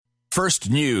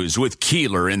First News with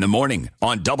Keeler in the morning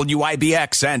on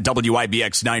WIBX and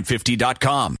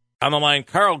WIBX950.com. On the line,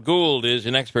 Carl Gould is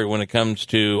an expert when it comes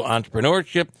to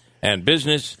entrepreneurship and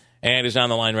business, and is on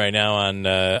the line right now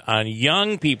on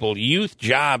young people, youth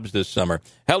jobs this summer.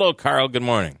 Hello, Carl. Good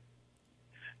morning.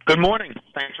 Good morning.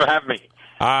 Thanks for having me.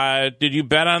 Did you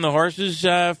bet on the horses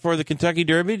for the Kentucky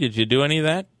Derby? Did you do any of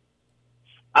that?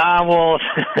 Well,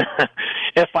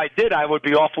 if I did, I would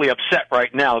be awfully upset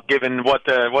right now, given what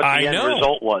the end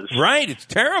result was. Right. It's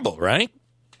terrible, right?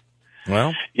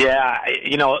 Well, yeah,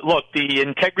 look, the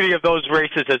integrity of those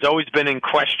races has always been in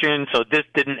question, so this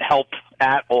didn't help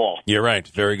at all. You're right.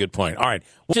 Very good point. All right.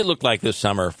 What's it look like this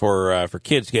summer for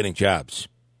kids getting jobs?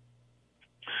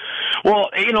 Well,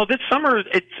 this summer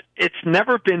it's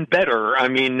never been better. I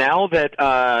mean, now that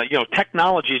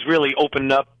technology's really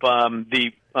opened up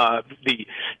the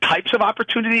types of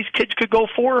opportunities kids could go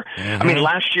for. Mm-hmm. I mean,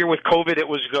 last year with COVID, it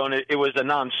was a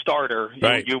non-starter.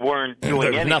 Right. You weren't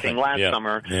doing anything last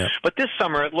summer. Yeah. But this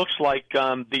summer, it looks like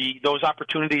those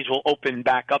opportunities will open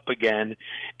back up again.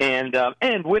 And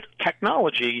with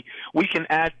technology, we can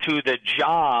add to the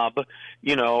job,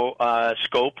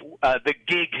 scope, the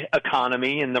gig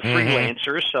economy and the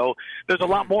freelancers. So there's a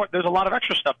lot of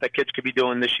extra stuff that kids could be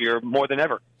doing this year more than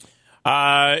ever.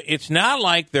 It's not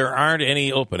like there aren't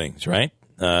any openings, right?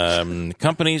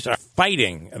 Companies are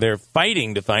fighting. They're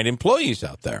fighting to find employees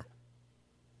out there.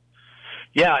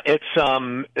 Yeah, it's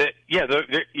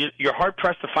you're hard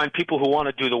pressed to find people who want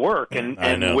to do the work, and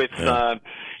with a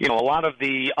lot of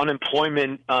the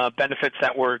unemployment benefits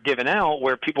that were given out,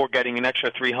 where people were getting an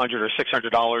extra $300 or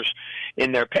 $600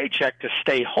 in their paycheck to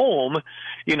stay home.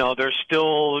 There's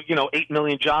still 8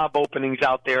 million job openings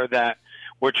out there that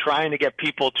we're trying to get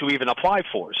people to even apply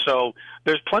for. So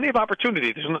there's plenty of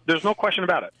opportunity. There's no question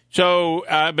about it. So,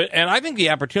 and I think the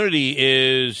opportunity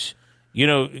is,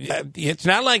 it's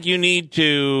not like you need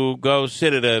to go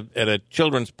sit at a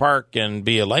children's park and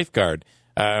be a lifeguard.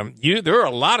 There are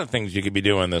a lot of things you could be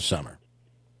doing this summer.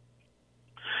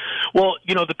 Well,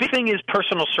 the big thing is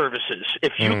personal services.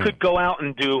 If you could go out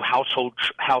and do household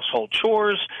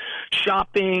chores,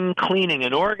 shopping, cleaning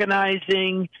and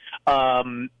organizing,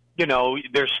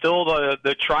 there's still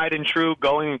the tried and true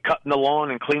going and cutting the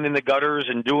lawn and cleaning the gutters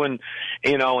and doing,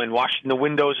 and washing the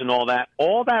windows and all that.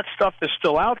 All that stuff is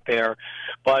still out there,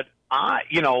 but I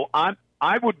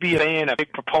would be a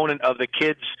big proponent of the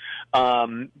kids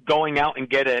going out and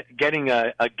getting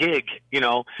a gig,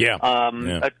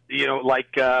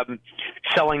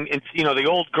 selling. The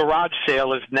old garage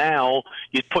sale is now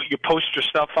you post your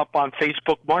stuff up on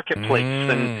Facebook Marketplace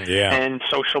and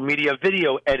social media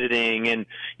video editing, and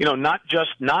not just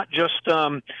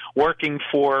working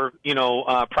for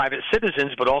private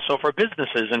citizens, but also for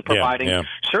businesses and providing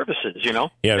services.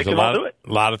 There's a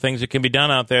lot of things that can be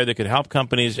done out there that could help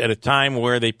companies at a time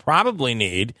where they probably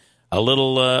need a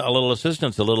little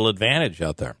assistance, a little advantage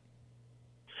out there.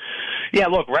 Yeah,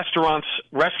 look, restaurants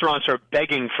are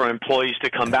begging for employees to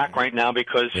come back right now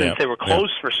because since they were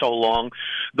closed for so long,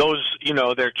 those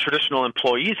their traditional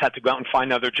employees had to go out and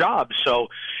find other jobs. So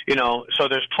so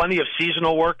there's plenty of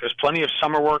seasonal work, there's plenty of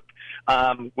summer work.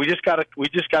 We just gotta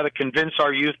convince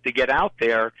our youth to get out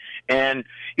there, and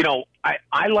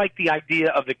I like the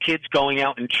idea of the kids going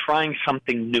out and trying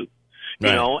something new.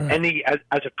 As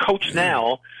a coach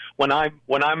now, when I'm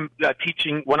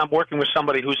teaching, when I'm working with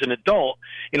somebody who's an adult,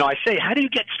 I say, how do you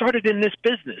get started in this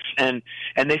business? And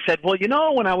they said, well,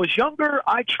 when I was younger,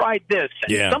 I tried this,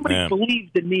 and somebody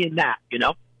believed in me in that,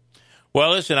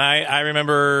 Well, listen, I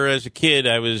remember as a kid,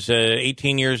 I was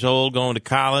 18 years old going to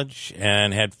college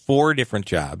and had 4 different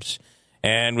jobs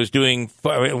and was doing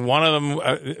one of them.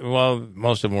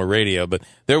 Most of them were radio, but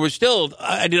there was still,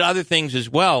 I did other things as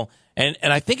well. And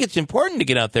I think it's important to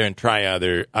get out there and try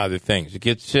other things. It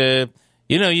gets, you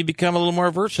become a little more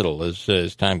versatile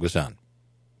as time goes on.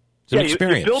 It's an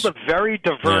experience. You build a very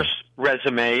diverse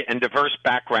resume and diverse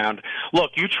background.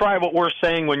 Look, you try what we're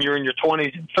saying when you're in your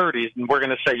 20s and 30s, and we're going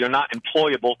to say you're not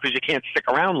employable because you can't stick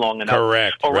around long enough.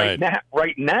 Correct. But right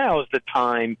now is the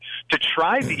time to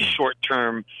try these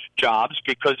short-term jobs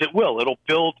because it'll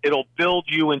build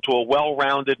you into a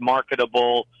well-rounded,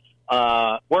 marketable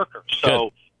worker.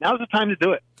 So. Now's the time to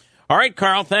do it. All right,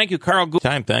 Carl. Thank you. Carl, good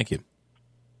time. Thank you.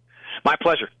 My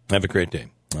pleasure. Have a great day.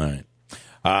 All right.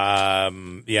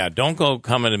 Don't go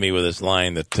coming to me with this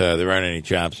line that there aren't any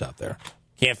jobs out there.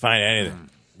 Can't find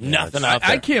anything. Nothing out there.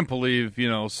 I can't believe,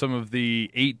 some of the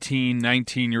 18,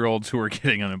 19-year-olds who are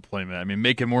getting unemployment. I mean,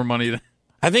 making more money than...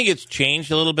 I think it's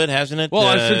changed a little bit, hasn't it?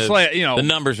 Well, it's like, the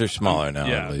numbers are smaller now,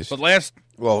 at least. But it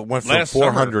went from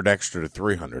 400 extra to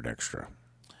 300 extra.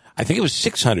 I think it was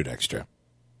 600 extra.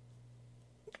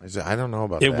 I don't know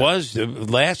about It that. was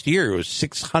last year. It was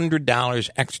 $600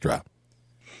 extra,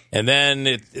 and then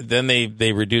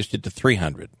they reduced it to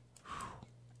 $300.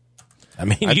 I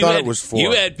mean, I thought it was $400.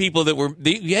 You had people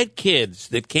you had kids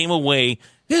that came away.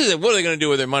 What are they going to do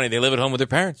with their money? They live at home with their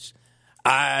parents.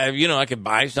 I could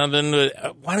buy something.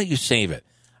 Why don't you save it?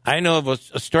 I know of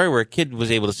a story where a kid was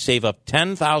able to save up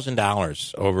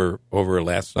 $10,000 over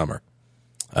last summer,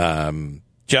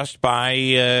 just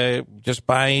by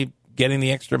getting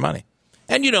the extra money.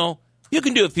 And you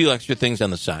can do a few extra things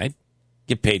on the side,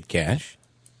 get paid cash.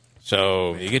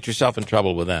 So you get yourself in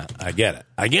trouble with that. I get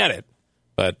it.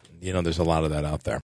 But there's a lot of that out there.